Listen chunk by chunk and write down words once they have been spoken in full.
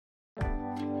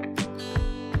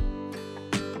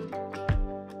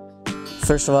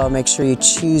First of all, make sure you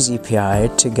choose EPI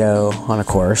to go on a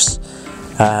course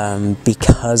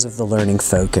because of the learning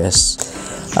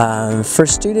focus. For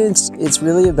students, it's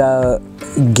really about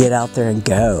get out there and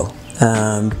go.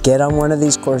 Get on one of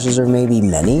these courses, or maybe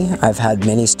many. I've had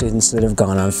many students that have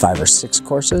gone on 5 or 6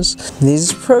 courses.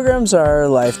 These programs are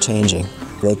life-changing.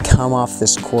 They come off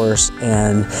this course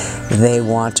and they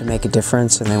want to make a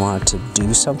difference and they want to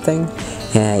do something,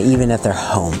 even at their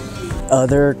home.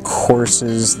 Other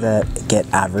courses that get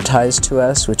advertised to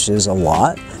us, which is a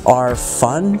lot, are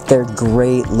fun. They're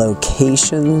great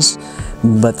locations,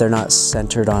 but they're not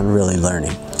centered on really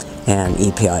learning, and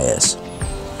EPI is.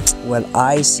 What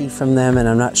I see from them, and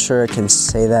I'm not sure I can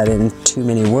say that in too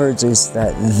many words, is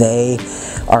that they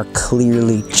are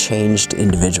clearly changed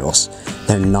individuals.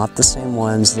 They're not the same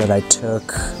ones that I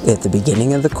took at the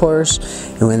beginning of the course,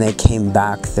 and when they came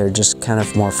back, they're just kind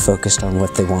of more focused on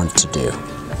what they want to do.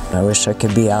 I wish I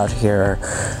could be out here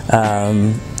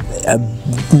a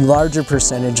larger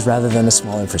percentage rather than a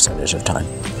smaller percentage of time.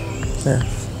 Yeah.